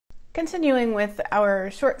Continuing with our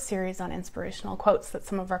short series on inspirational quotes that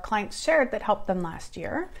some of our clients shared that helped them last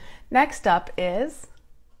year. Next up is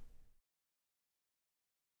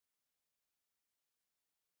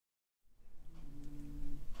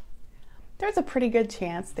there's a pretty good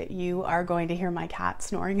chance that you are going to hear my cat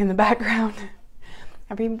snoring in the background.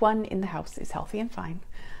 Everyone in the house is healthy and fine,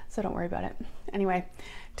 so don't worry about it. Anyway,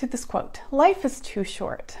 to this quote, life is too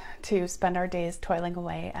short to spend our days toiling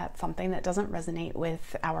away at something that doesn't resonate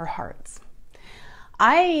with our hearts.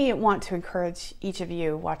 I want to encourage each of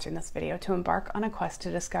you watching this video to embark on a quest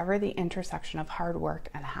to discover the intersection of hard work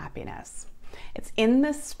and happiness. It's in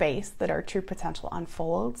this space that our true potential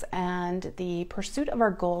unfolds and the pursuit of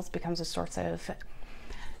our goals becomes a source of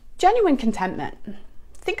genuine contentment.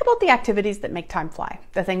 Think about the activities that make time fly,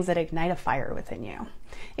 the things that ignite a fire within you.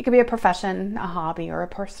 It could be a profession, a hobby, or a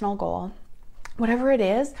personal goal. Whatever it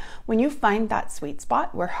is, when you find that sweet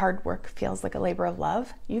spot where hard work feels like a labor of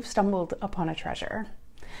love, you've stumbled upon a treasure.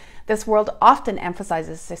 This world often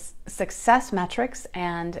emphasizes success metrics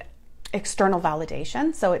and external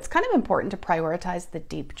validation, so it's kind of important to prioritize the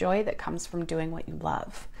deep joy that comes from doing what you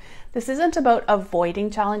love. This isn't about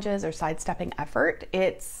avoiding challenges or sidestepping effort.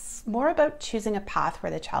 It's more about choosing a path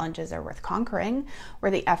where the challenges are worth conquering,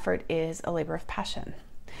 where the effort is a labor of passion.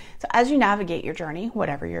 So as you navigate your journey,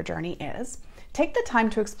 whatever your journey is, take the time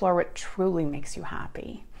to explore what truly makes you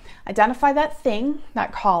happy. Identify that thing,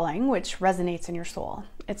 that calling, which resonates in your soul.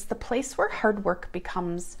 It's the place where hard work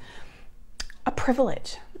becomes a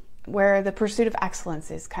privilege, where the pursuit of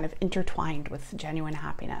excellence is kind of intertwined with genuine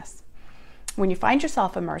happiness. When you find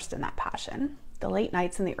yourself immersed in that passion, the late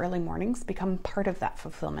nights and the early mornings become part of that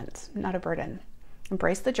fulfillment, not a burden.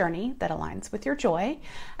 Embrace the journey that aligns with your joy,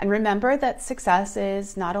 and remember that success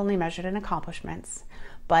is not only measured in accomplishments,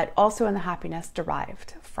 but also in the happiness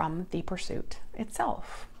derived from the pursuit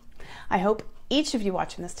itself. I hope each of you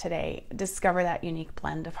watching this today discover that unique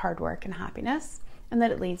blend of hard work and happiness, and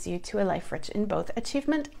that it leads you to a life rich in both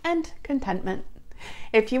achievement and contentment.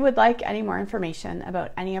 If you would like any more information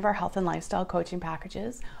about any of our health and lifestyle coaching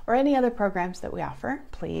packages or any other programs that we offer,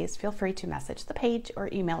 please feel free to message the page or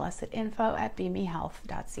email us at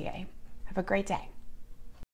info@bemehealth.ca. Have a great day.